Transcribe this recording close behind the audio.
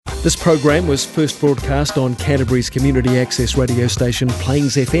This program was first broadcast on Canterbury's community access radio station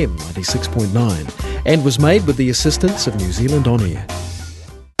Plains FM 96.9 and was made with the assistance of New Zealand On Air.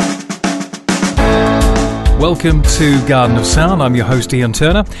 Welcome to Garden of Sound. I'm your host Ian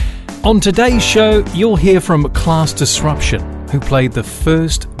Turner. On today's show, you'll hear from Class Disruption, who played the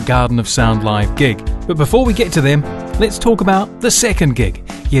first Garden of Sound live gig. But before we get to them, let's talk about the second gig.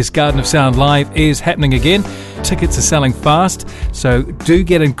 Yes, Garden of Sound Live is happening again. Tickets are selling fast, so do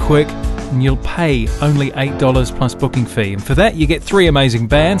get in quick and you'll pay only $8 plus booking fee. And for that, you get three amazing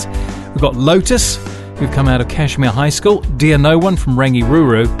bands. We've got Lotus, who've come out of Cashmere High School, Dear No One from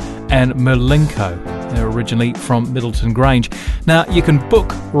Rangiruru, and Merlinko. They're originally from Middleton Grange. Now, you can book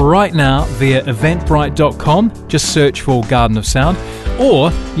right now via eventbrite.com. Just search for Garden of Sound.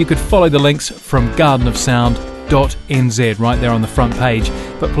 Or you could follow the links from gardenofsound.nz right there on the front page.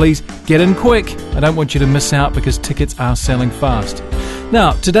 But please get in quick. I don't want you to miss out because tickets are selling fast.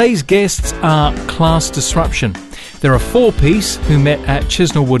 Now, today's guests are Class Disruption. They're a four-piece who met at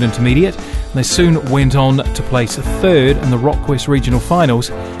Chisnellwood Intermediate. They soon went on to place third in the RockQuest Regional Finals,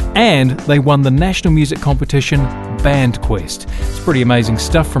 and they won the national music competition BandQuest. It's pretty amazing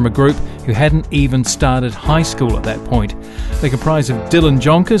stuff from a group who hadn't even started high school at that point. They comprise of Dylan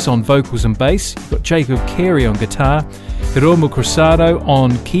Jonkers on vocals and bass. You've got Jacob Carey on guitar, Hiromu Cruzado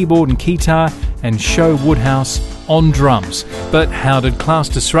on keyboard and guitar, and Sho Woodhouse on drums. But how did Class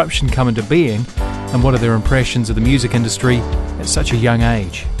Disruption come into being, and what are their impressions of the music industry at such a young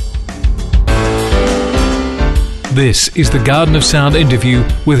age? This is the Garden of Sound interview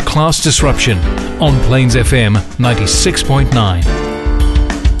with Class Disruption on Plains FM 96.9.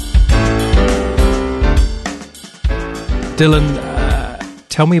 Dylan,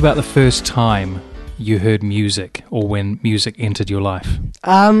 tell me about the first time you heard music or when music entered your life.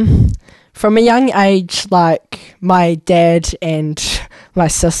 From a young age, like my dad and my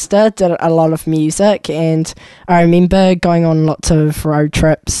sister did a lot of music, and I remember going on lots of road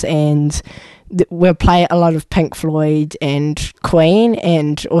trips and we'll play a lot of Pink Floyd and Queen,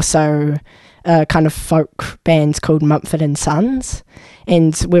 and also kind of folk bands called Mumford & Sons,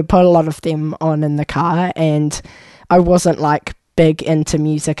 and we'd put a lot of them on in the car, and I wasn't like big into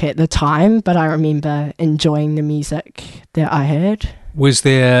music at the time, but I remember enjoying the music that I heard. Was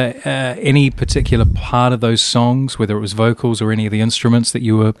there any particular part of those songs, whether it was vocals or any of the instruments, that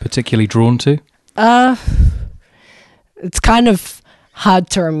you were particularly drawn to? It's kind of hard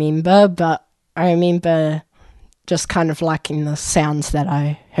to remember, but I remember just kind of liking the sounds that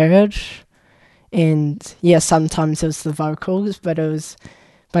I heard. And yeah, sometimes it was the vocals, but it was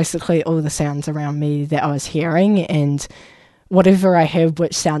basically all the sounds around me that I was hearing, and whatever I heard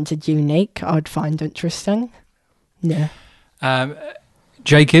which sounded unique, I'd find interesting. Yeah.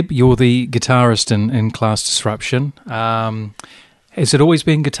 Jacob, you're the guitarist in Class Disruption. Has it always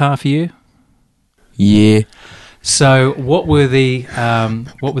been guitar for you? Yeah. So, what were the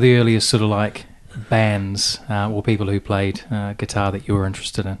earliest sort of like bands or people who played guitar that you were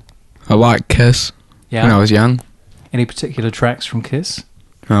interested in? I liked Kiss when I was young. Any particular tracks from Kiss?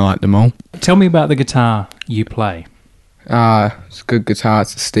 I liked them all. Tell me about the guitar you play. It's a good guitar.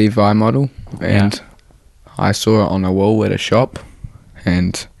 It's a Steve Vai model, and I saw it on a wall at a shop,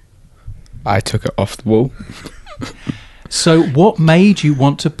 and I took it off the wall. So, what made you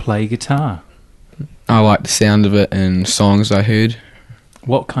want to play guitar? I liked the sound of it in songs I heard.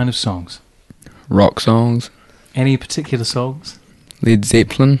 What kind of songs? Rock songs. Any particular songs? Led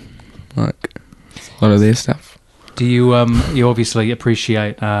Zeppelin, like a lot of their stuff. Do you you obviously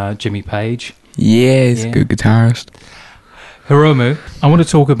appreciate Jimmy Page? Yeah, he's a good guitarist. Hiromu, I want to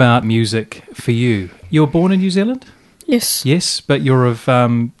talk about music for you. You were born in New Zealand? Yes. Yes, but you're of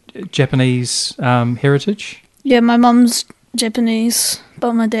Japanese heritage? Yeah, my mum's Japanese,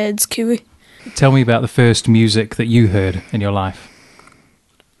 but my dad's Kiwi. Tell me about the first music that you heard in your life.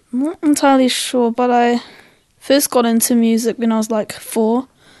 I'm not entirely sure, but I first got into music when I was like 4,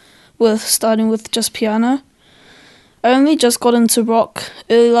 starting with just piano. I only just got into rock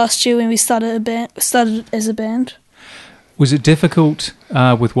early last year when we started as a band. Was it difficult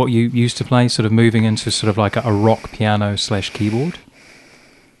with what you used to play, sort of moving into sort of like a rock piano / keyboard?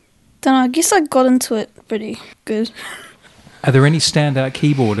 Then I guess I got into it pretty good. Are there any standout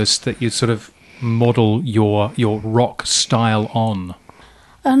keyboardists that you sort of model your rock style on?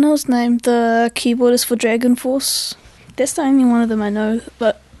 I don't know his name, the keyboardist for Dragon Force. That's the only one of them I know,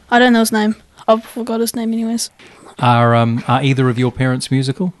 but I don't know his name. I forgot his name anyways. Are either of your parents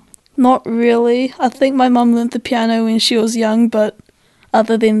musical? Not really. I think my mum learnt the piano when she was young, but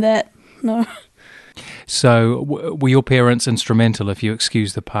other than that, no. So were your parents instrumental, if you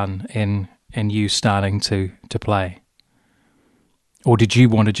excuse the pun, in you starting to play? Or did you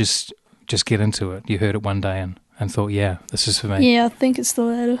want to just get into it? You heard it one day and thought, yeah, this is for me. Yeah, I think it's the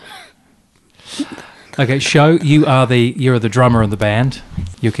latter. Okay, Sho, you're the drummer in the band.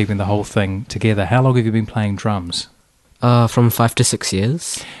 You're keeping the whole thing together. How long have you been playing drums? From 5 to 6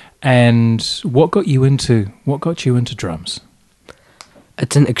 years. And what got you into drums?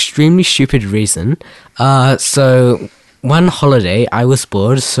 It's an extremely stupid reason. So one holiday I was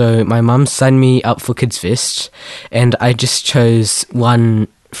bored, so my mum signed me up for Kids Fest, and I just chose one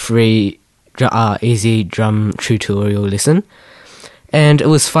free easy drum tutorial lesson, and it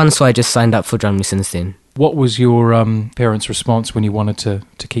was fun, so I just signed up for drum lessons then. What was your parents' response when you wanted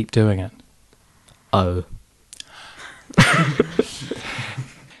to keep doing it? Oh.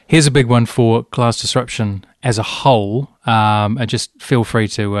 Here's a big one for Class Disruption as a whole, and just feel free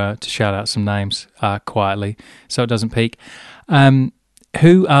to shout out some names quietly so it doesn't peak.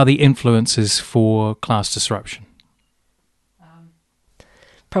 Who are the influences for Class Disruption?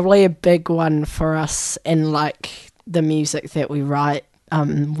 Probably a big one for us in like the music that we write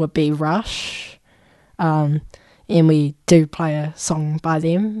would be Rush, and we do play a song by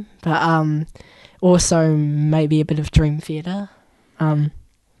them, but also maybe a bit of Dream Theater. I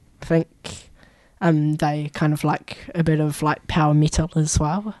think they kind of like a bit of like power metal as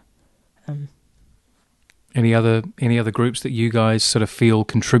well. Any other groups that you guys sort of feel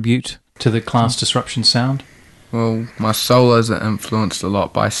contribute to the Class Disruption sound? Well, my solos are influenced a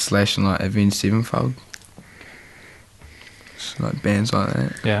lot by Slash and like Avenged Sevenfold. So, like bands like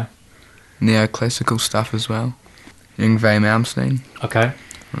that. Yeah. Neoclassical stuff as well. Yngwie Malmsteen. Okay.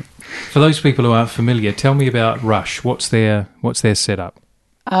 For those people who aren't familiar, tell me about Rush. What's their setup?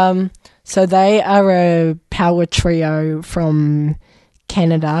 So they are a power trio from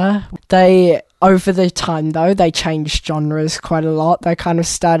Canada. They, over the time though, they changed genres quite a lot. They kind of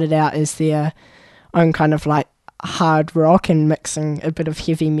started out as their own kind of like hard rock and mixing a bit of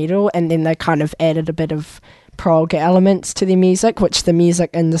heavy metal, and then they kind of added a bit of prog elements to their music, which the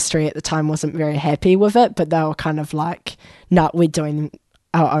music industry at the time wasn't very happy with it, but they were kind of like, no, we're doing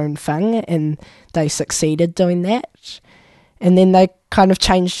our own thing, and they succeeded doing that. And then they kind of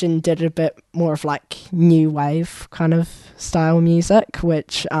changed and did a bit more of like new wave kind of style music,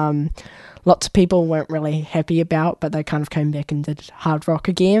 which lots of people weren't really happy about, but they kind of came back and did hard rock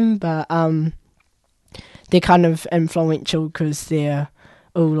again. But they're kind of influential because they're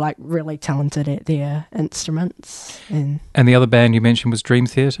all like really talented at their instruments. And the other band you mentioned was Dream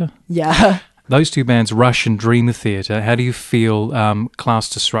Theater? Yeah. Those two bands, Rush and Dream Theater, how do you feel Class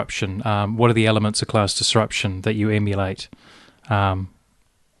Disruption? What are the elements of Class Disruption that you emulate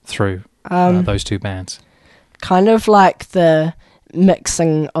through those two bands? Kind of like the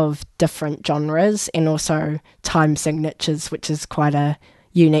mixing of different genres and also time signatures, which is quite a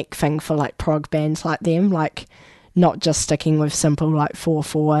unique thing for like prog bands like them, like not just sticking with simple like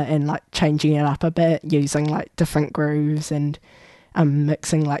 4/4 and like changing it up a bit, using like different grooves and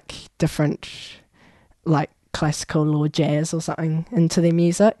mixing like different like classical or jazz or something into their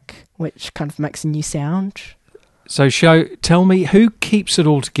music, which kind of makes a new sound. So Sho, tell me, who keeps it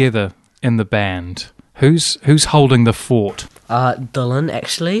all together in the band? Who's holding the fort? Dylan,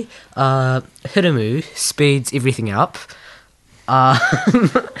 actually. Hiramu speeds everything up.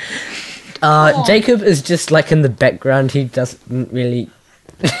 Jacob is just like in the background. He doesn't really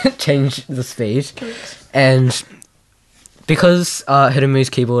change the speed. And because Hiramu's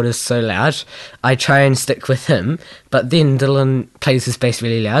keyboard is so loud, I try and stick with him, but then Dylan plays his bass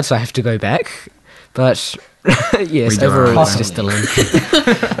really loud, so I have to go back. But yes, overall it's just Dylan.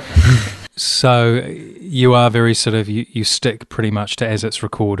 So you are very sort of, you stick pretty much to as it's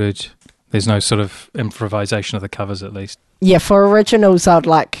recorded. There's no sort of improvisation of the covers, at least. Yeah, for originals I'd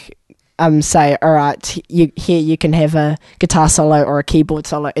like say, all right, you can have a guitar solo or a keyboard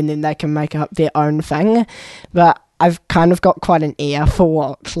solo, and then they can make up their own thing. But I've kind of got quite an ear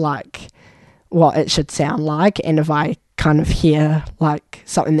for what it should sound like, and if I kind of hear like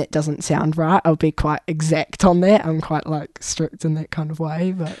something that doesn't sound right, I'll be quite exact on that. I'm quite like strict in that kind of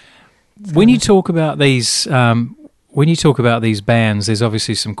way. But when you talk about these bands, there's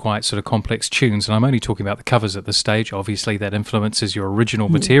obviously some quite sort of complex tunes, and I'm only talking about the covers at this stage. Obviously, that influences your original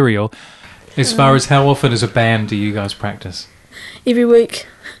material. As far as how often as a band do you guys practice? Every week.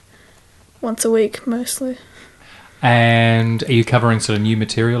 Once a week, mostly. And are you covering sort of new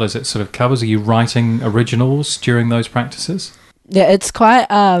material? Is it sort of covers? Are you writing originals during those practices? Yeah, it's quite,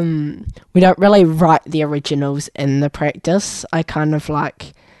 we don't really write the originals in the practice. I kind of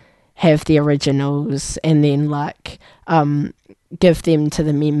like have the originals and then like give them to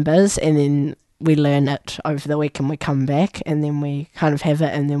the members, and then we learn it over the week and we come back and then we kind of have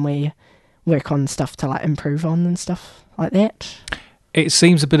it, and then we work on stuff to like improve on and stuff like that. it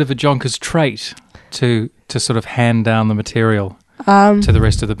seems a bit of a jonker's trait to sort of hand down the material Um, to the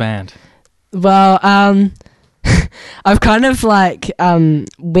rest of the band. Well, I've kind of like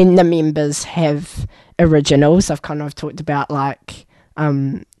when the members have originals, I've kind of talked about like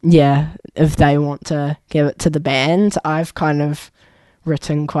if they want to give it to the band. I've kind of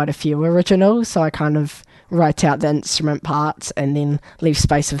written quite a few originals, so I kind of write out the instrument parts and then leave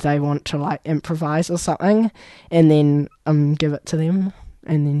space if they want to like improvise or something, and then give it to them,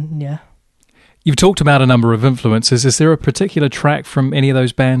 and then You've talked about a number of influences. Is there a particular track from any of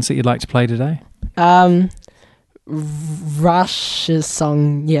those bands that you'd like to play today? Rush's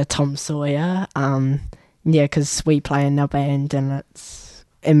song, Tom Sawyer, because we play in our band and it's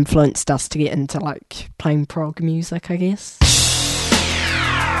influenced us to get into like playing prog music, I guess.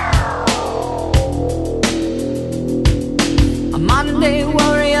 A Monday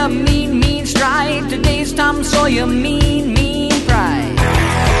warrior, mean stride. Today's Tom Sawyer, mean pride.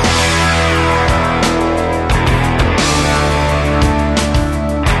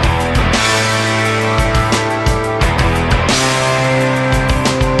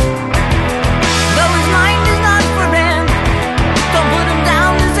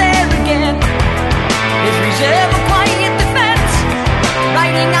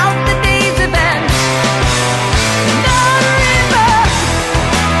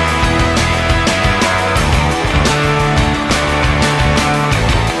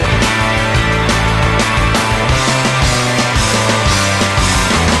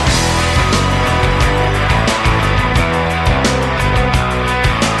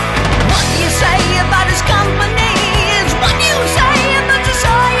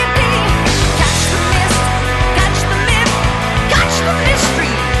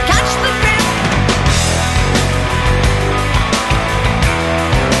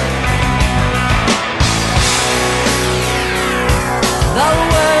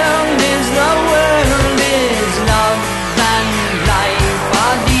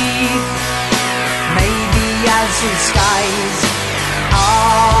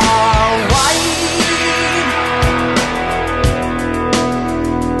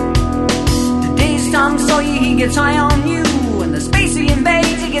 Gets high on you, and the space he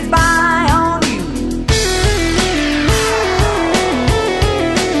invades, he gets by on you.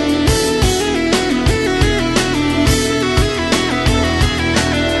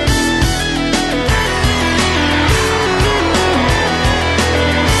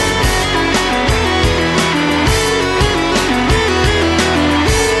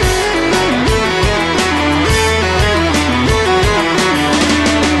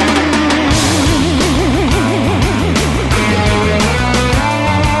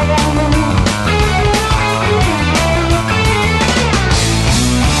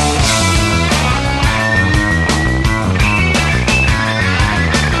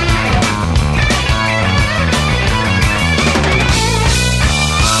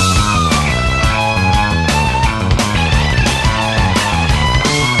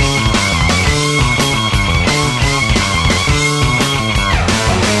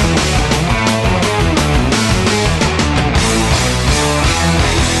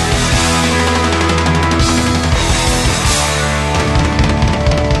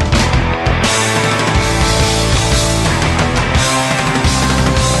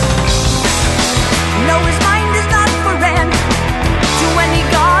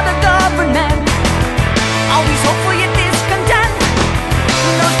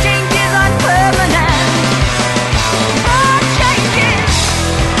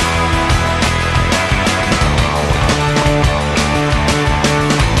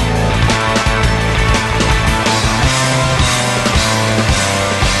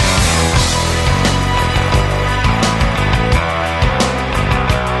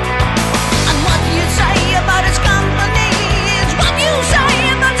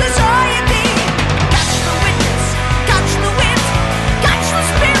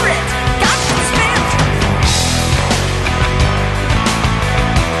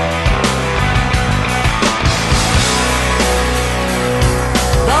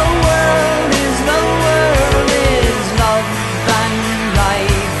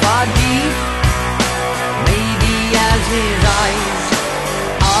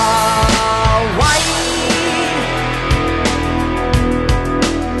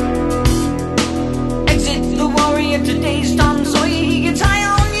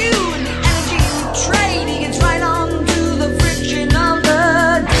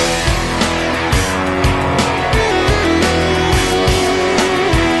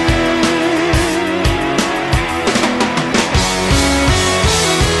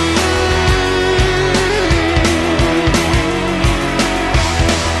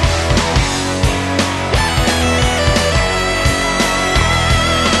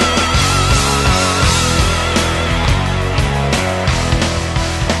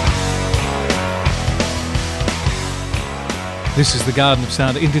 This is the Garden of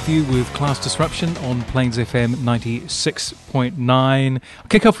Sound interview with Class Disruption on Plains FM 96.9. I'll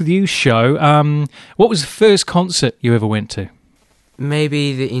kick off with you, Show. What was the first concert you ever went to?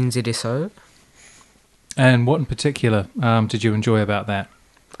 Maybe the NZSO? And what in particular did you enjoy about that?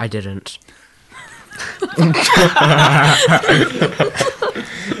 I didn't.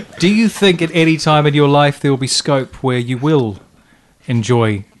 Do you think at any time in your life there will be scope where you will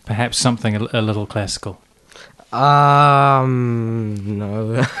enjoy perhaps something a little classical? No.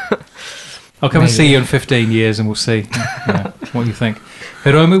 I'll come and see you in 15 years and we'll see what you think.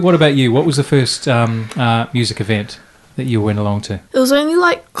 Hiromu, what about you? What was the first music event that you went along to? It was only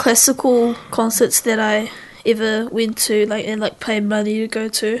like classical concerts that I ever went to, like, and like paid money to go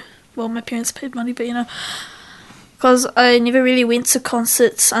to. Well, my parents paid money, but because I never really went to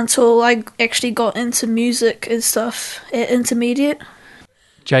concerts until I actually got into music and stuff at intermediate.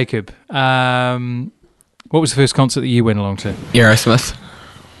 Jacob, what was the first concert that you went along to? Aerosmith.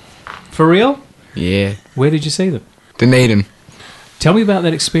 For real? Yeah. Where did you see them? Dunedin. Tell me about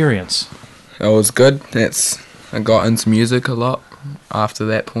that experience. It was good. I got into music a lot after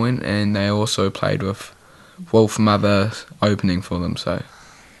that point, and they also played with Wolf Mother opening for them, so it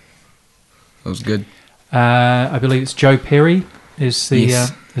was good. I believe it's Joe Perry is the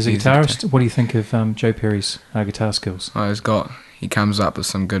Yes, is a he's guitarist. What do you think of Joe Perry's guitar skills? He comes up with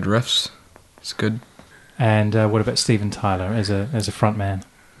some good riffs. It's good. And what about Steven Tyler as a front man?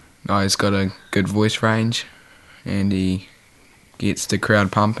 He's got a good voice range, and he gets the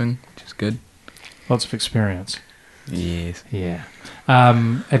crowd pumping, which is good. Lots of experience. Yes. Yeah.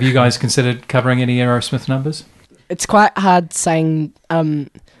 Have you guys considered covering any Aerosmith numbers? It's quite hard saying. A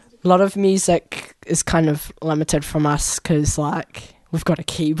lot of music is kind of limited from us because, like, we've got a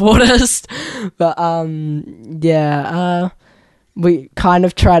keyboardist. But, we kind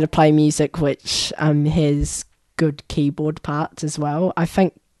of try to play music which has good keyboard parts as well. I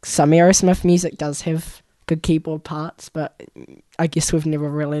think some Aerosmith music does have good keyboard parts, but I guess we've never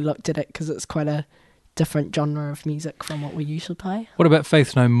really looked at it because it's quite a different genre of music from what we usually play. What about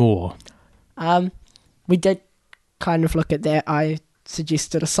Faith No More? We did kind of look at that. I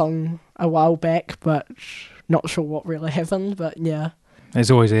suggested a song a while back, but not sure what really happened, but yeah. There's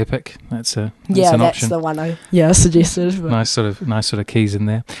always Epic. That's an that's option. the one I suggested. But. Nice sort of keys in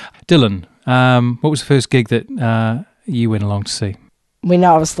there. Dylan, what was the first gig that you went along to see? When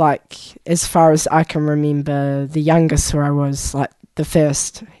I was like, as far as I can remember, the youngest where I was like the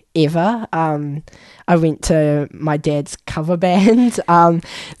first ever, I went to my dad's cover band,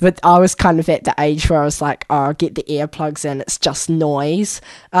 but I was kind of at the age where I was like, oh, get the earplugs in, it's just noise.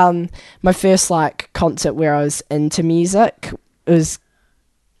 My first like concert where I was into music was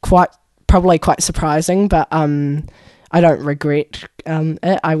probably quite surprising, but I don't regret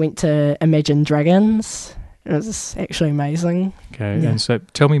it. I went to Imagine Dragons. It was actually amazing. Okay, Yeah. and so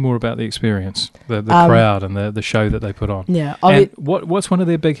tell me more about the experience, the crowd and the show that they put on. Yeah. And what's one of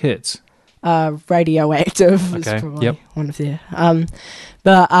their big hits? Radioactive is Okay, probably yep. one of their.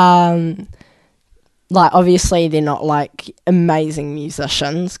 Like obviously they're not like amazing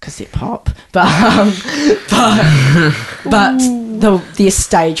musicians because they're pop, but their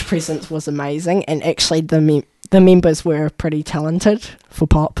stage presence was amazing, and actually the members were pretty talented for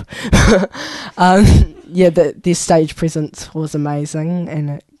pop. Their stage presence was amazing, and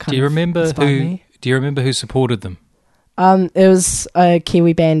it kind Do you remember inspired who? me. Do you remember who supported them? It was a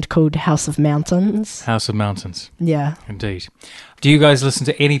Kiwi band called House of Mountains. House of Mountains. Yeah. Indeed. Do you guys listen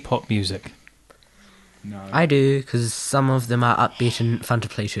to any pop music? No. I do, because some of them are upbeat and fun to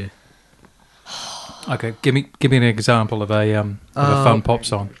play to. Okay, give me an example of a fun pop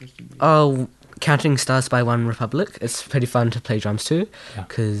song. Oh, Counting Stars by One Republic. It's pretty fun to play drums to, Yeah.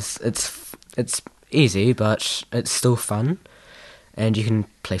 because it's easy, but it's still fun, and you can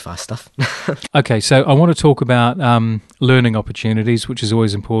play fast stuff. Okay, so I want to talk about learning opportunities, which is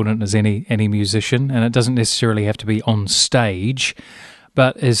always important as any musician, and it doesn't necessarily have to be on stage.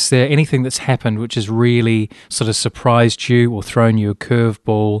 But is there anything that's happened which has really sort of surprised you or thrown you a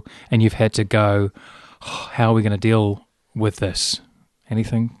curveball, and you've had to go, oh, how are we going to deal with this?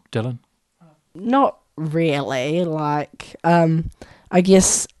 Anything, Dylan? Not really. Like, I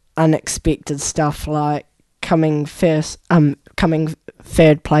guess unexpected stuff like coming third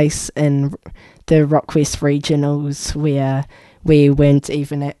place in the Rockwest Regionals where we weren't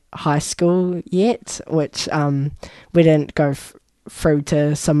even at high school yet, which we didn't go through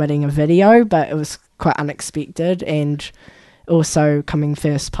to submitting a video, but it was quite unexpected, and also coming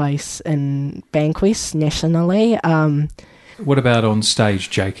first place in Banquest nationally. What about on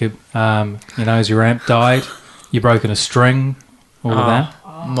stage, Jacob? As your amp died, you broken a string, all of that?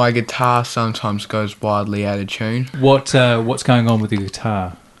 My guitar sometimes goes wildly out of tune. What's going on with your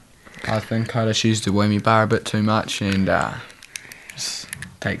guitar? I think I just use the whammy bar a bit too much and just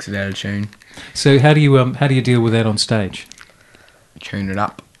takes it out of tune. So how do you deal with that on stage? Tune it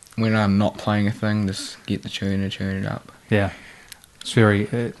up. When I'm not playing a thing, just get the tune and tune it up. Yeah, it's very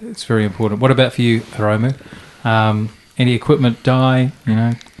important. What about for you, Hiromu? Any equipment die? You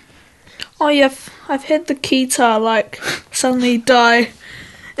know. Oh yeah, I've had the guitar like suddenly die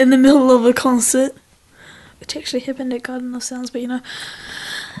in the middle of a concert, which actually happened at Garden of Sounds, but you know.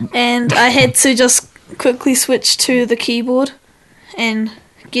 And I had to just quickly switch to the keyboard and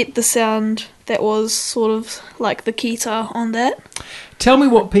get the sound that was sort of like the guitar on that. Tell me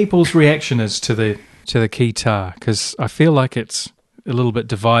what people's reaction is to the guitar, because I feel like it's a little bit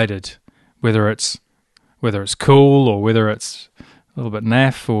divided, whether it's cool or whether it's a little bit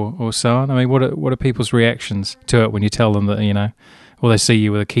naff or so on. I mean, what are people's reactions to it when you tell them that, you know, or they see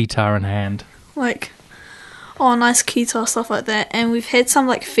you with a guitar in hand? Like, oh, nice guitar, stuff like that. And we've had some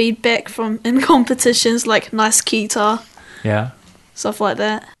like feedback from in competitions, like nice guitar, Yeah. stuff like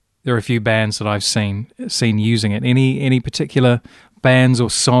that. There are a few bands that I've seen using it. Any particular bands or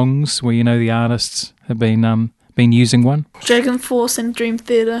songs where you know the artists have been using one? Dragon Force and Dream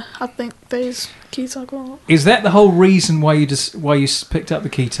Theater, I think they use guitar quite a lot. Is that the whole reason why you picked up the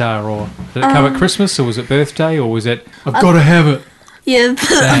guitar, or did it come at Christmas, or was it birthday, or was it I've got to have it? Yeah,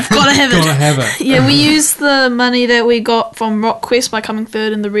 I've got to have it. Gotta have it. Yeah, we used the money that we got from Rock Quest by coming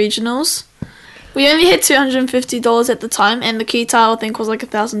third in the regionals. We only had $250 at the time, and the guitar I think was like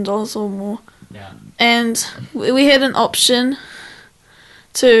 $1,000 or more. Yeah. And we had an option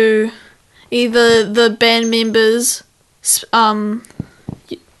to either the band members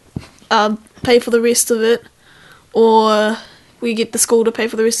pay for the rest of it, or we get the school to pay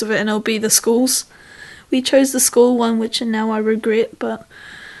for the rest of it, and it'll be the schools. We chose the school one, which now I regret. But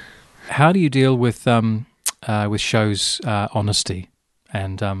how do you deal with shows honesty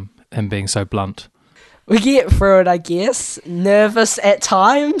and him being so blunt? We get through it, I guess. Nervous at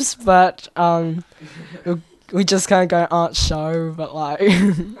times, but we just kind of go, aren't show, but like...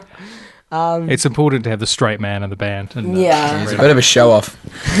 it's important to have the straight man in the band. And, yeah. It's a bit of a show off.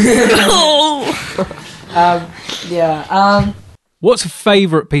 What's a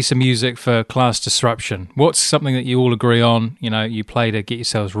favourite piece of music for Class Disruption? What's something that you all agree on, you know, you play to get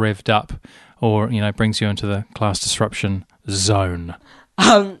yourselves revved up, or, you know, brings you into the Class Disruption zone?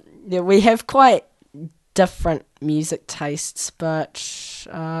 Yeah, we have quite different music tastes, but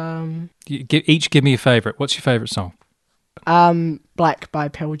Each give me a favourite. What's your favourite song? Black by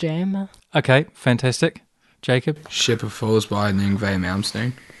Pearl Jam. Okay, fantastic. Jacob? Ship of Fools by Yngwie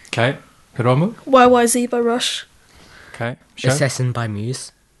Malmsteen. Okay. Hiromu? YYZ by Rush. Okay. Sho? Assassin by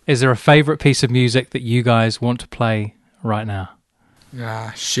Muse. Is there a favourite piece of music that you guys want to play right now?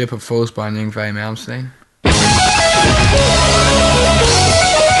 Ship of Fools by Yngwie Malmsteen.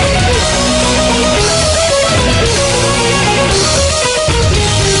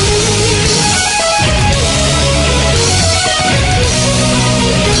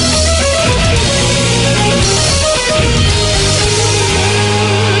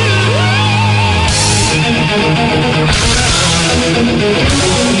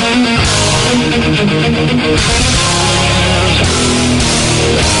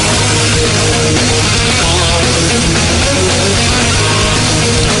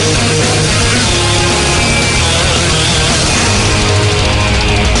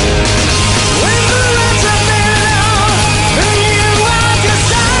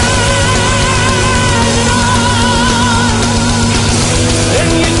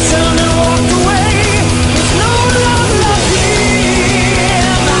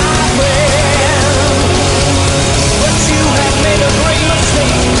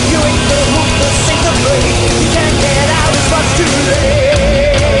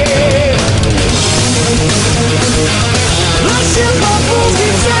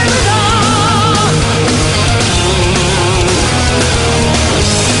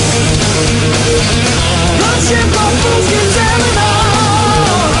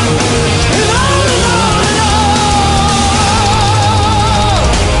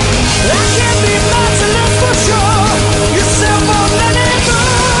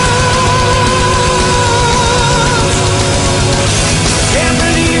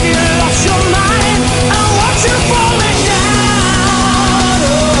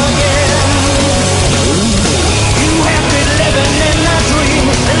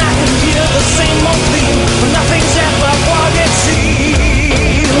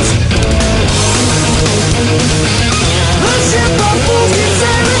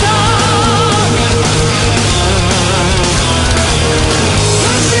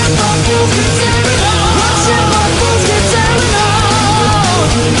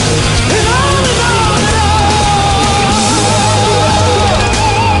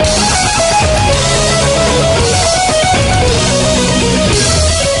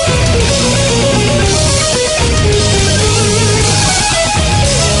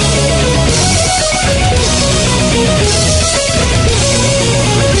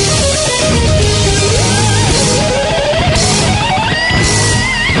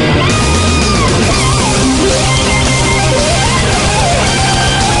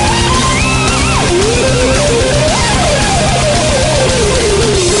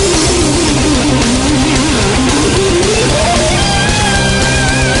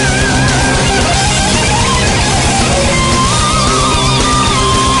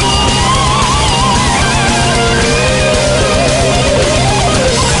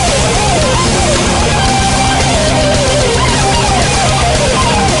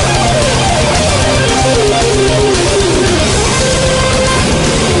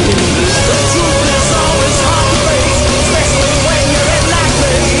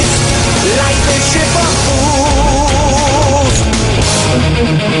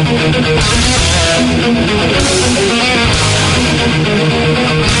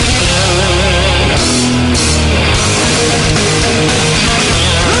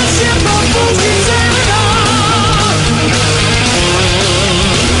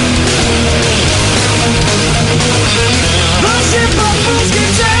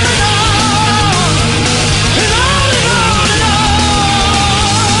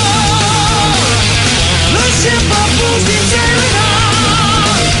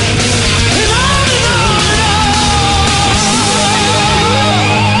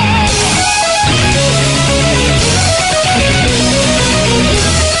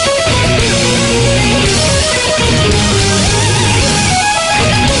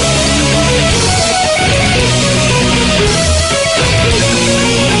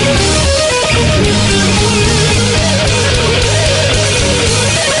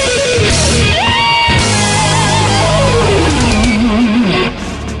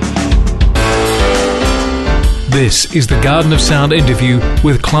 This is the Garden of Sound interview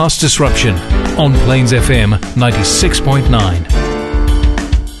with Class Disruption on Plains FM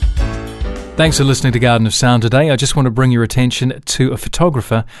 96.9. Thanks for listening to Garden of Sound today. I just want to bring your attention to a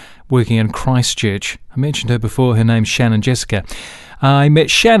photographer working in Christchurch. I mentioned her before. Her name's Shannon Jessica. I met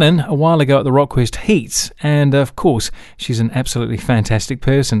Shannon a while ago at the Rockquest Heats, and of course, she's an absolutely fantastic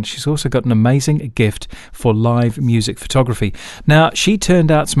person. She's also got an amazing gift for live music photography. Now, she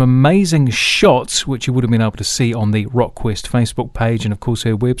turned out some amazing shots, which you would have been able to see on the Rockquest Facebook page and, of course,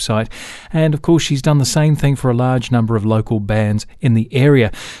 her website. And, of course, she's done the same thing for a large number of local bands in the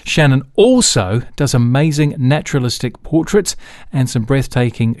area. Shannon also does amazing naturalistic portraits and some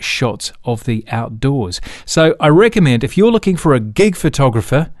breathtaking shots of the outdoors. So I recommend, if you're looking for a gig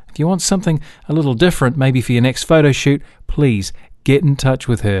photographer, if you want something a little different, maybe for your next photo shoot, please get in touch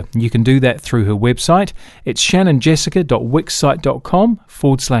with her. You can do that through her website. It's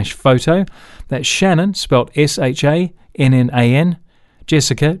shannonjessica.wixsite.com/photo. That's Shannon, spelled SHANNAN,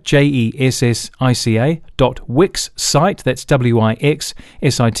 Jessica, JESSICA.wixsite, that's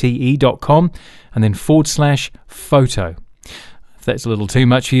WIXSITE.com, and then /photo. If that's a little too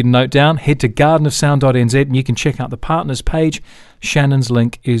much for you to note down, head to gardenofsound.nz and you can check out the partners page. Shannon's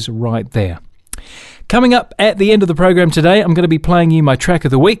link is right there. Coming up at the end of the program today, I'm going to be playing you my track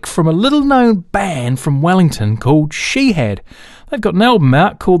of the week from a little-known band from Wellington called Shehad. They've got an album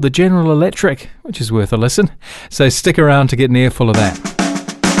out called The General Electric, which is worth a listen. So stick around to get an earful of that.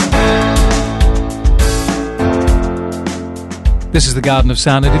 This is the Garden of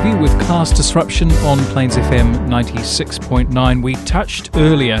Sound interview with Class Disruption on Plains FM 96.9. We touched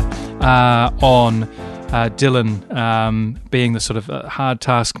earlier on Dylan being the sort of hard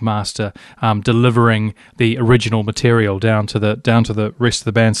taskmaster, delivering the original material down to the rest of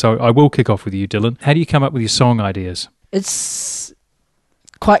the band. So I will kick off with you, Dylan. How do you come up with your song ideas? It's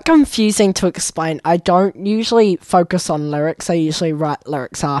quite confusing to explain. I don't usually focus on lyrics. I usually write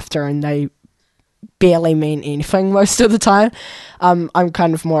lyrics after, and they barely mean anything most of the time. I'm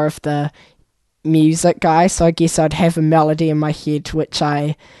kind of more of the music guy, so I guess I'd have a melody in my head which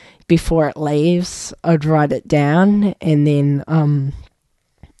before it leaves, I'd write it down, and then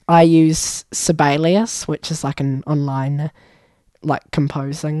I use Sibelius, which is like an online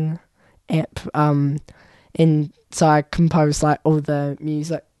composing app, and so I compose all the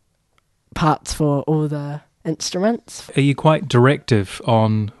music parts for all the instruments. Are you quite directive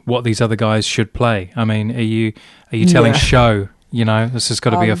on what these other guys should play? I mean, are you telling show, this has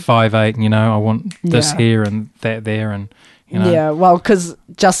got to be a 5/8, I want this here and that there, and Yeah, well, because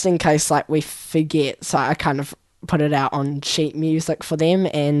just in case we forget, so I kind of put it out on sheet music for them,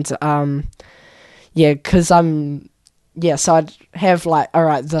 and because so I'd have all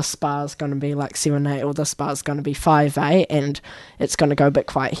right, this bar's going to be 7/8, or this bar's going to be 5/8, and it's going to go a bit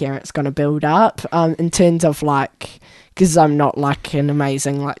quiet here, it's going to build up. In terms of because I'm not an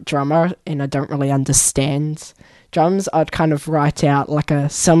amazing drummer, and I don't really understand drums, I'd kind of write out a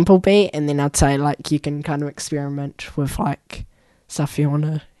simple beat, and then I'd say you can kind of experiment with stuff you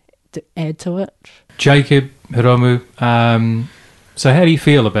want to add to it. Jacob, Hiromu, so how do you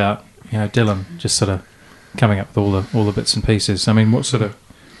feel about Dylan just sort of coming up with all the bits and pieces? I mean, what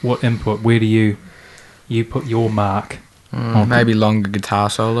input? Where do you put your mark? Maybe longer guitar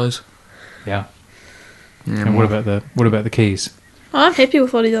solos. Yeah. And what about the keys? I'm happy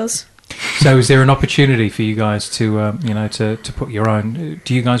with what he does. So, is there an opportunity for you guys to to put your own?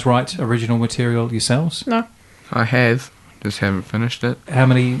 Do you guys write original material yourselves? No. I have, just haven't finished it. How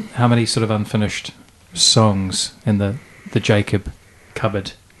many sort of unfinished songs in the Jacob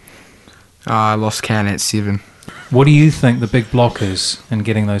cupboard? I lost count at 7. What do you think the big block is in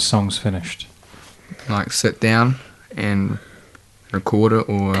getting those songs finished? Sit down and record it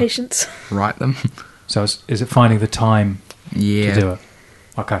or patience. Write them. So is it finding the time to do it?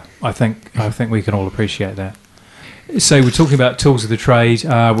 Okay, I think we can all appreciate that. So we're talking about tools of the trade.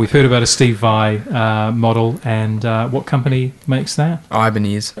 We've heard about a Steve Vai model, and what company makes that?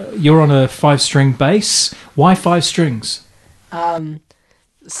 Ibanez. You're on a 5-string bass. Why 5 strings?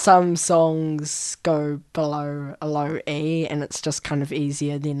 Some songs go below a low E, and it's just kind of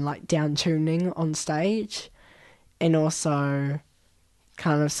easier than down tuning on stage, and also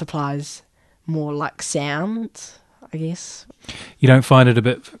kind of supplies more sound, I guess. You don't find it a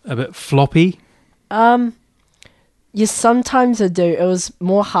bit floppy? Yes, sometimes I do. It was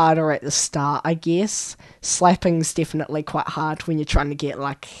more harder at the start, I guess. Slapping's definitely quite hard when you're trying to get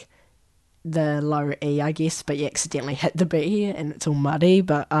the low E, I guess, but you accidentally hit the B and it's all muddy.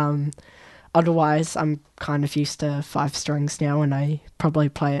 But otherwise, I'm kind of used to 5 strings now, and I probably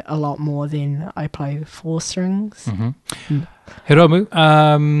play it a lot more than I play 4 strings. Mm-hmm.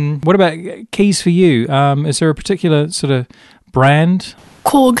 Hiromu, what about keys for you? Is there a particular sort of brand?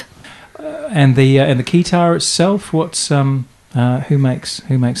 Korg. And the guitar itself, what's who makes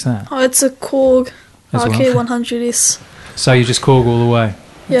that? Oh, it's a Korg As well. RK100S. So you just Korg all the way.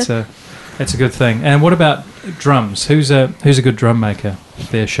 Yeah. That's a good thing. And what about drums? Who's a good drum maker?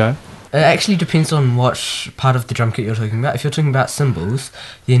 Their show. It actually depends on what part of the drum kit you're talking about. If you're talking about cymbals,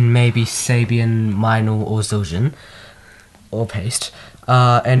 then maybe Sabian, Meinl, or Zildjian, or Paste.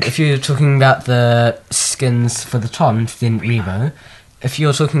 And if you're talking about the skins for the toms, then Revo. If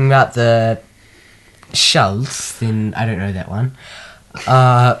you're talking about the shells, then I don't know that one.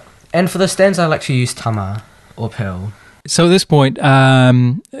 And for the stands, I like to use Tama or Pearl. So at this point, how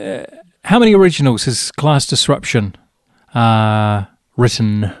many originals has Class Disruption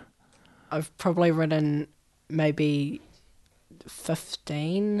written? I've probably written maybe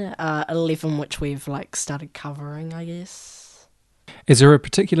 15, 11 which we've like started covering, I guess. Is there a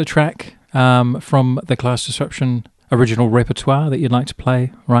particular track from the Class Disruption original repertoire that you'd like to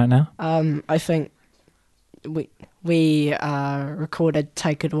play right now? I think we recorded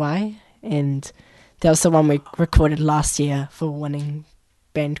Take It Away, and that was the one we recorded last year for winning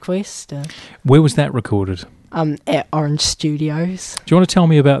BandQuest. Where was that recorded? At Orange Studios. Do you want to tell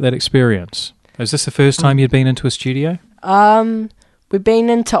me about that experience? Is this the first time you'd been into a studio? We've been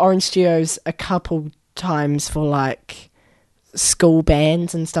into Orange Studios a couple times for like school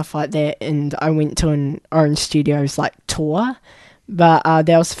bands and stuff like that, and I went to an Orange Studios like tour, but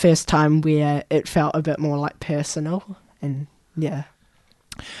that was the first time where it felt a bit more like personal, and yeah.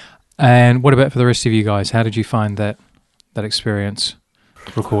 And what about for the rest of you guys? How did you find that experience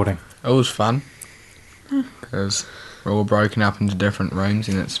recording? It was fun because we're all broken up into different rooms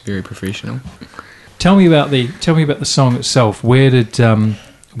and it's very professional. Tell me about the song itself. Where did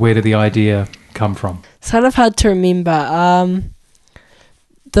the idea come from? It's kind of hard to remember.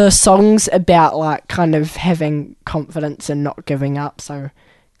 The song's about like kind of having confidence and not giving up, so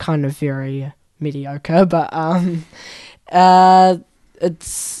kind of very mediocre, but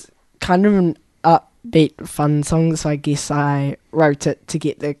it's kind of an upbeat fun song, so I guess I wrote it to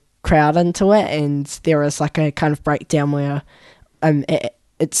get the crowd into it, and there is like a kind of breakdown where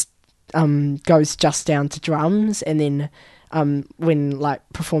it's goes just down to drums, and then when like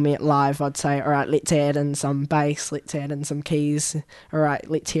performing it live, I'd say, all right, let's add in some bass, let's add in some keys, all right,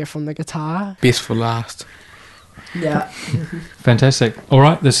 let's hear from the guitar. Best for last. Yeah. Fantastic. All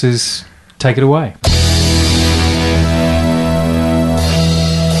right, this is Take It Away.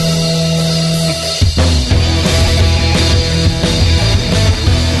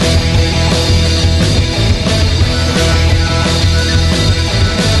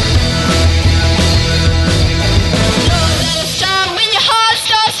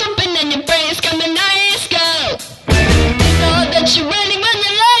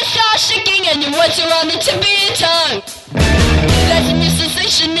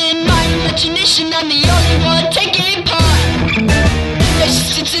 I'm the only one taking part.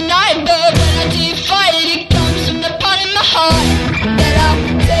 This is tonight, but when I defy it, it comes from the part of my heart that I'll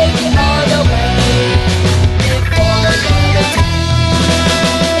take it all away before it's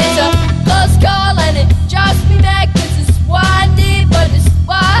It's a close call and it drives me back, 'cause it's what I did, but it's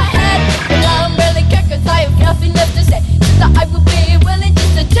what I had. And I don't really care, 'cause I have nothing left to say, so I would be willing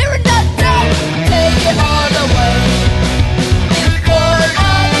just to tear it all down, take it all away before I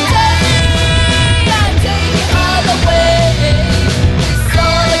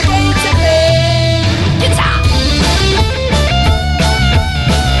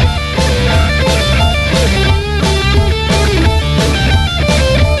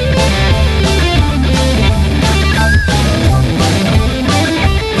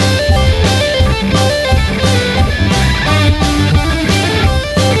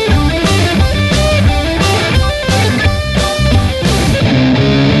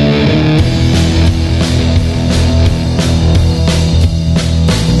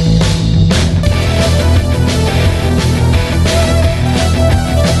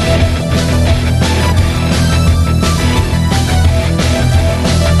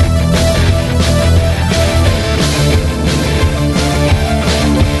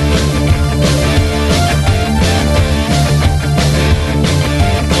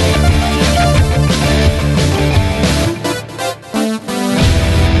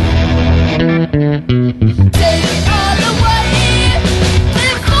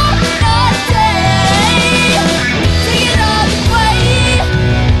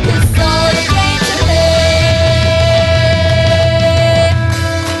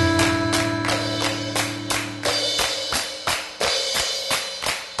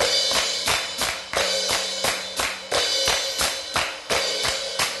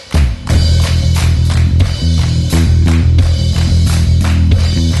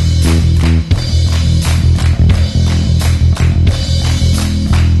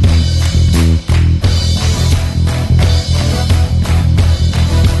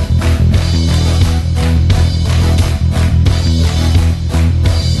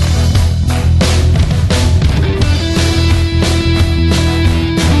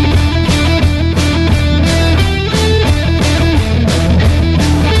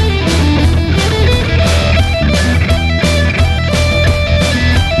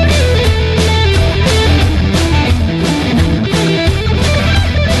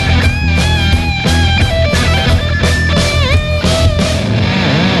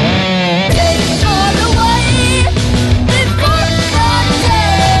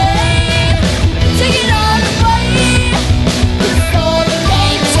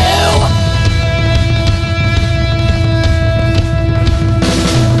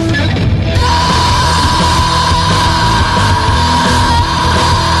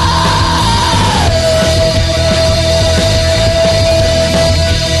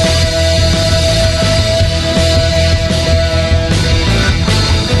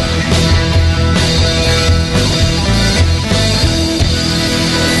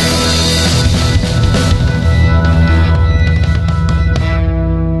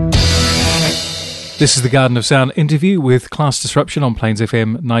This is the Garden of Sound interview with Class Disruption on Plains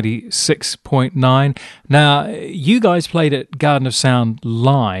FM 96.9. Now, you guys played at Garden of Sound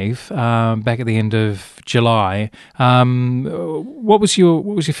live back at the end of July. What was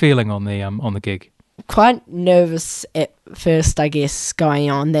your feeling on the gig? Quite nervous at first, I guess, going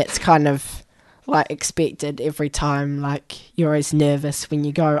on. That's kind of like expected every time. Like, you're always nervous when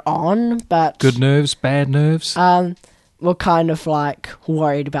you go on, but good nerves, bad nerves. We're kind of like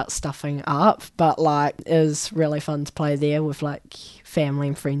worried about stuffing up, but like it was really fun to play there with like family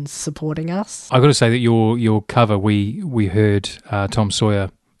and friends supporting us. I've got to say that your cover, we heard Tom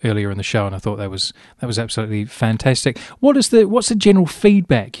Sawyer earlier in the show, and I thought that was absolutely fantastic. What's the general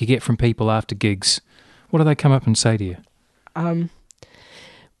feedback you get from people after gigs? What do they come up and say to you?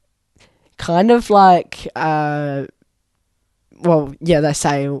 Kind of like they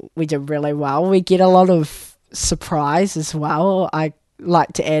say we did really well. We get a lot of surprise as well. I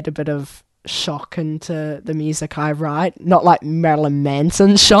like to add a bit of shock into the music I write, not like Marilyn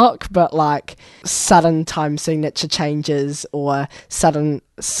Manson shock, but like sudden time signature changes or sudden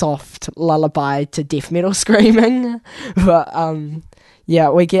soft lullaby to death metal screaming. But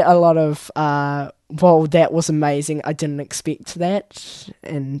we get a lot of that was amazing, I didn't expect that,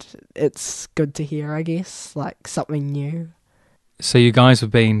 and it's good to hear, I guess, like something new. So you guys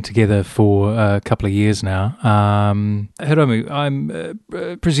have been together for a couple of years now. Hiromu, I'm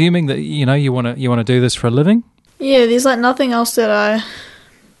presuming that you want to do this for a living. Yeah, there's like nothing else that I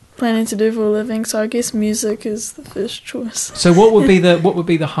planning to do for a living, so I guess music is the first choice. So what would be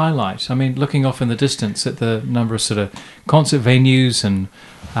the highlight? I mean, looking off in the distance at the number of sort of concert venues and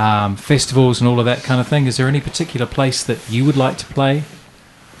festivals and all of that kind of thing. Is there any particular place that you would like to play,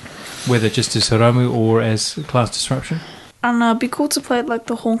 whether just as Hiromu or as Class Disruption? And it'd be cool to play at like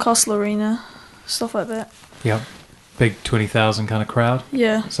the Horncastle Arena, stuff like that. Yeah, big 20,000 kind of crowd.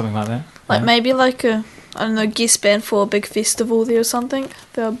 Yeah, something like that. Like maybe like a guest band for a big festival there or something.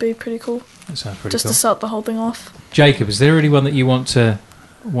 That would be pretty cool. That sounds pretty just cool. to start the whole thing off. Jacob, is there anyone that you want to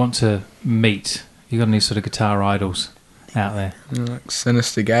meet? You got any sort of guitar idols out there? Like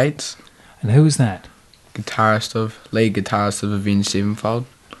Sinister Gates. And who is that? Lead guitarist of Avenged Sevenfold.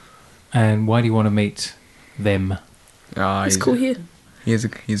 And why do you want to meet them? He's cool here. He's a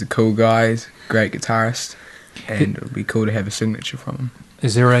cool guy. He's a great guitarist, and it would be cool to have a signature from him.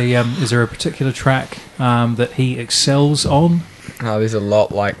 Is there a particular track that he excels on? There's a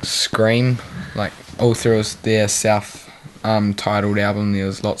lot, like Scream, like all through their self-titled album.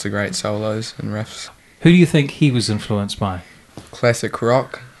 There's lots of great solos and riffs. Who do you think he was influenced by? Classic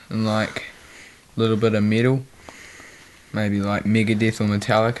rock and like a little bit of metal, maybe like Megadeth or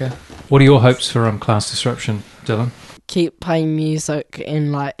Metallica. What are your hopes for Class Disruption, Dylan? Keep playing music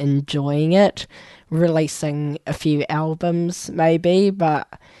and like enjoying it, releasing a few albums maybe, but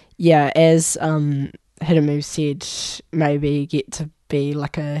yeah, as Hiromu said, maybe get to be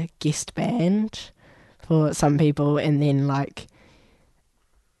like a guest band for some people, and then like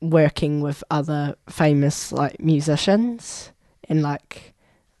working with other famous like musicians and like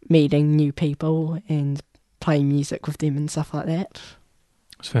meeting new people and playing music with them and stuff like that.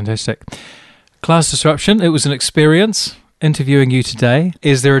 It's fantastic. Class Disruption, it was an experience interviewing you today.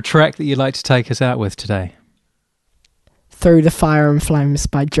 Is there a track that you'd like to take us out with today? Through the Fire and Flames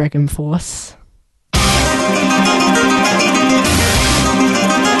by Dragon Force.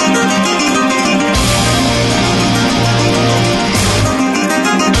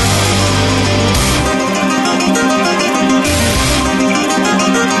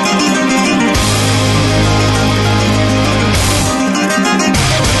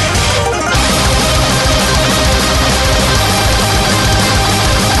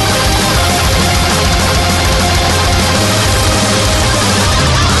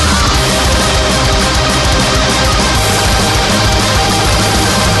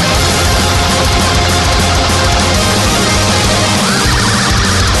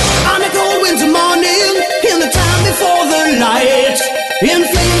 In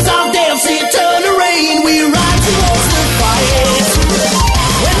flames of death's eternal rain, we ride towards the fight.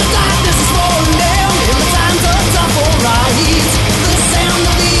 When the darkness is falling down, in the times of tough rise, the sound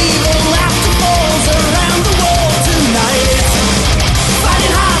of evil laughter falls around the world tonight.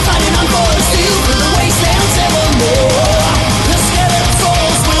 Fighting hard, fighting on for the steel, through the wastelands evermore. The skeleton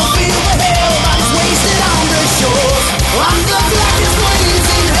souls will feel the hell that is wasted on the shores. On the blackest flames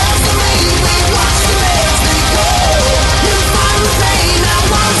in hell's the rain, we watch the rest they go. In fire and pain, I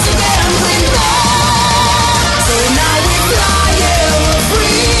want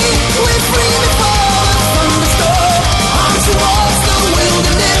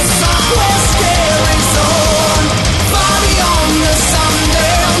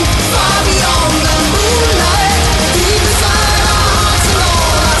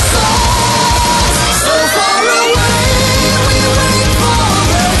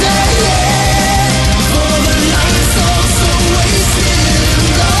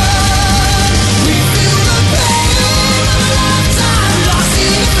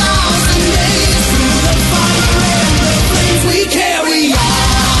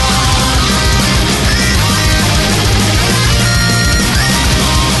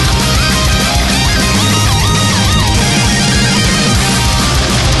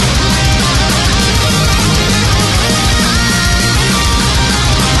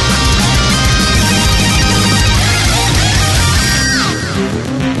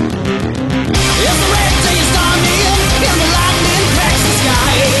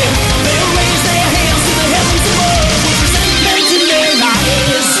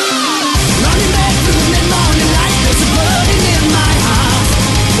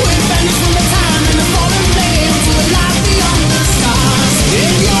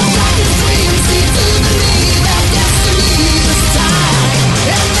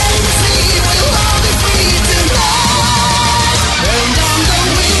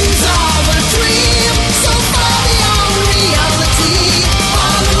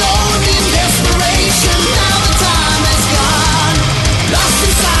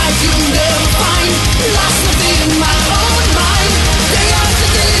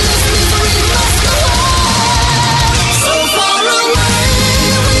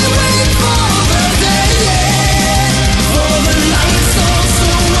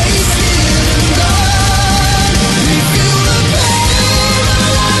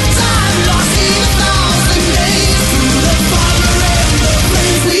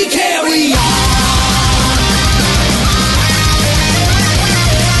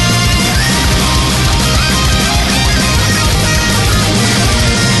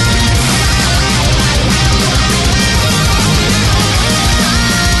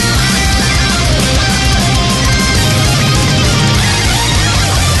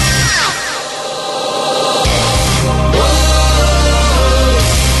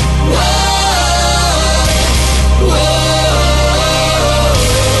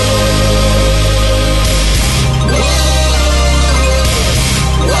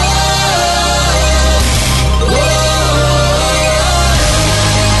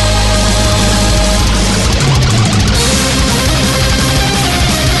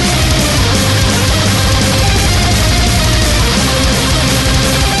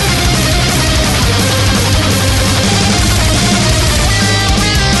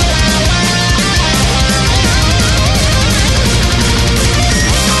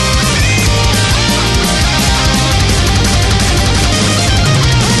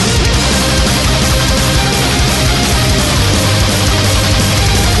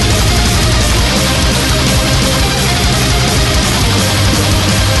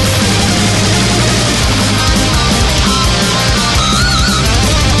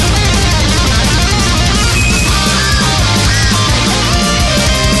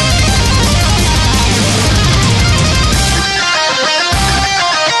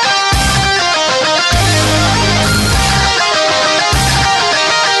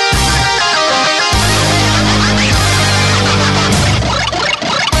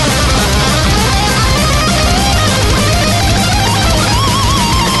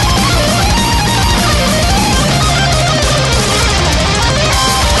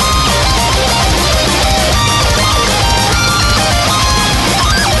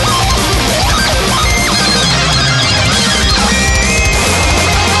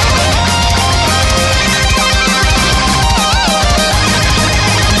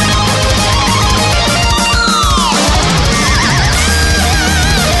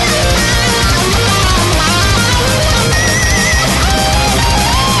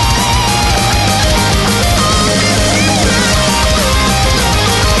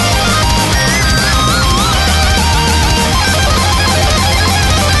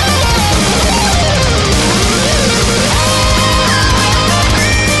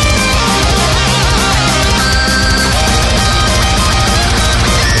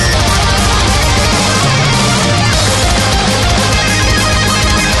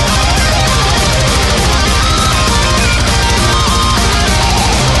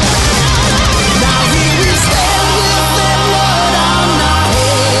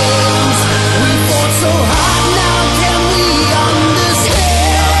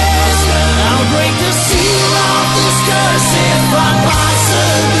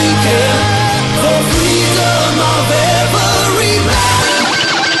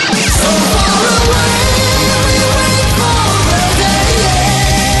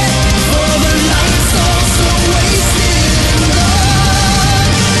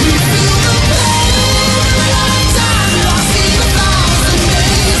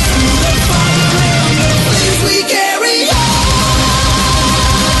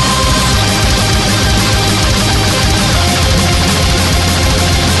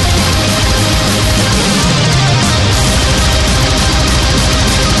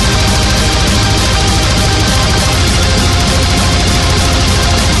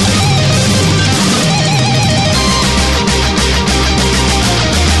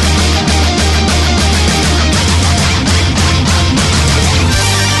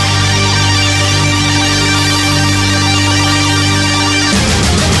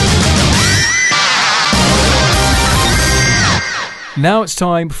Now it's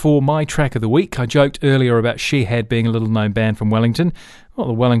time for my track of the week. I joked earlier about Shehad being a little-known band from Wellington. Well,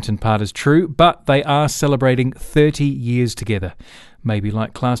 the Wellington part is true, but they are celebrating 30 years together. Maybe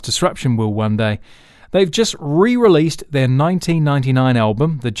like Class Disruption will one day. They've just re-released their 1999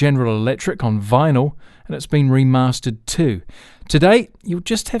 album, The General Electric, on vinyl, and it's been remastered too. Today, you'll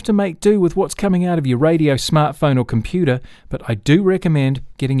just have to make do with what's coming out of your radio, smartphone or computer, but I do recommend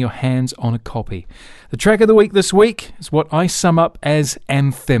getting your hands on a copy. The track of the week this week is what I sum up as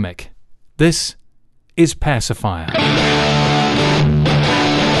anthemic. This is Pacifier.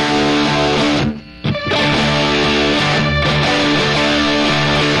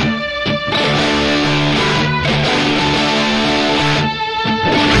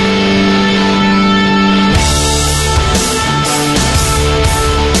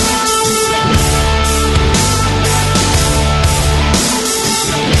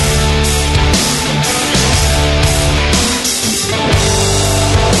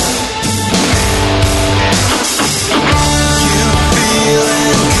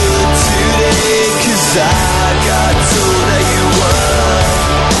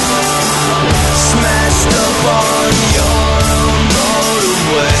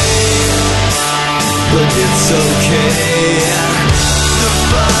 It's okay. The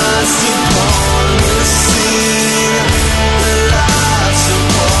first upon the scene, the life's a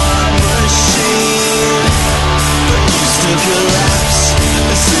war machine, but you still collapse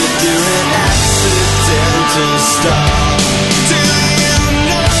as if you're an accidental star. Do you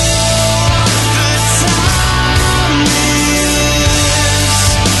know the time is?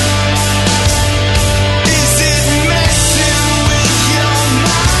 Is it messing with your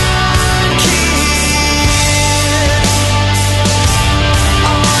mind, kid?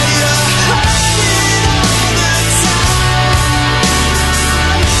 Are you hurting all the time?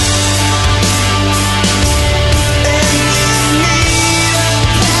 And you need a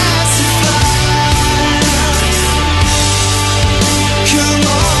pacifier. Come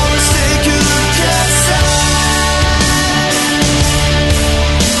on, let's take a look outside.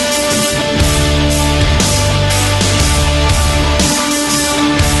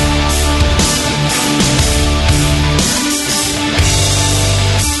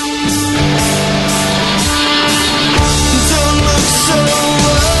 Don't look so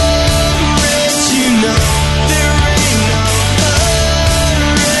worried, you know there ain't no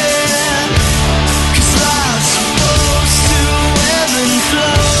hurry, 'cause life's supposed to ebb and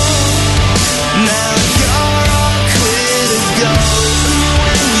flow. Now you're all clear to go, and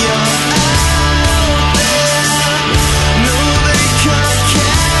when you're out there, no, they can't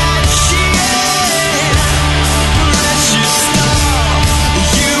catch you unless you stop.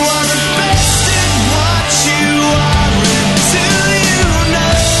 You are the best at what you are until you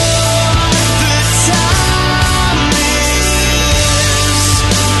know the time is.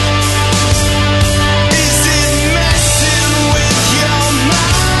 Is it messing with your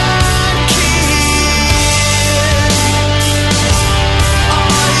mind, kid?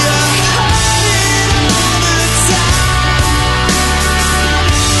 Are you hurting all the time?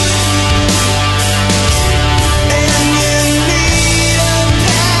 And you need a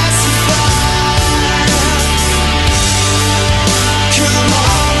pacifier. Come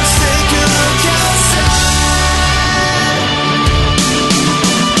on, let's take a look outside.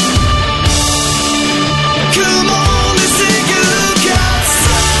 Come on, let's take a look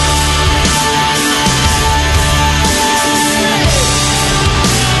outside.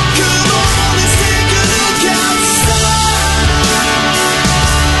 Come on, let's take a look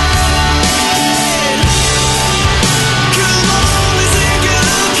outside. Come on, let's take a look outside. Come on, let's take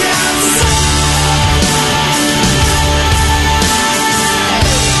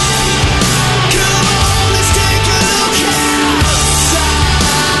a look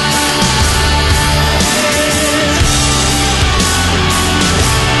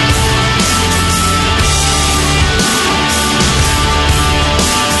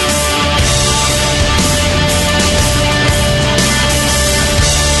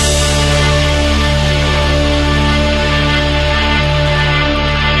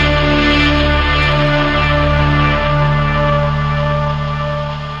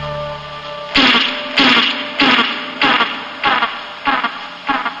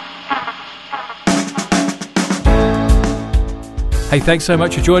Hey, thanks so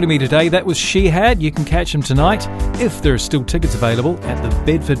much for joining me today. That was Shehad. You can catch them tonight, if there are still tickets available, at the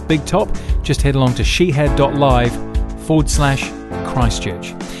Bedford Big Top. Just head along to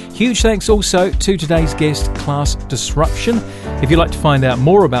shehad.live/Christchurch. Huge thanks also to today's guest, Class Disruption. If you'd like to find out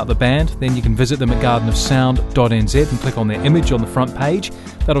more about the band, then you can visit them at gardenofsound.nz and click on their image on the front page.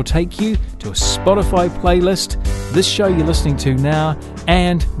 That'll take you to a Spotify playlist this show you're listening to now,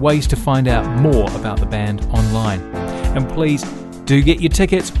 and ways to find out more about the band online. And please do get your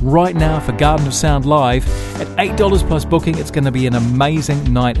tickets right now for Garden of Sound Live. At $8 plus booking, it's going to be an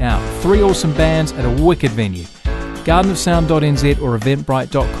amazing night out. 3 awesome bands at a wicked venue. gardenofsound.nz or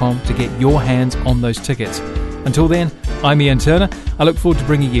eventbrite.com to get your hands on those tickets. Until then, I'm Ian Turner. I look forward to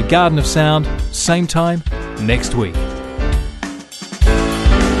bringing you Garden of Sound, same time next week.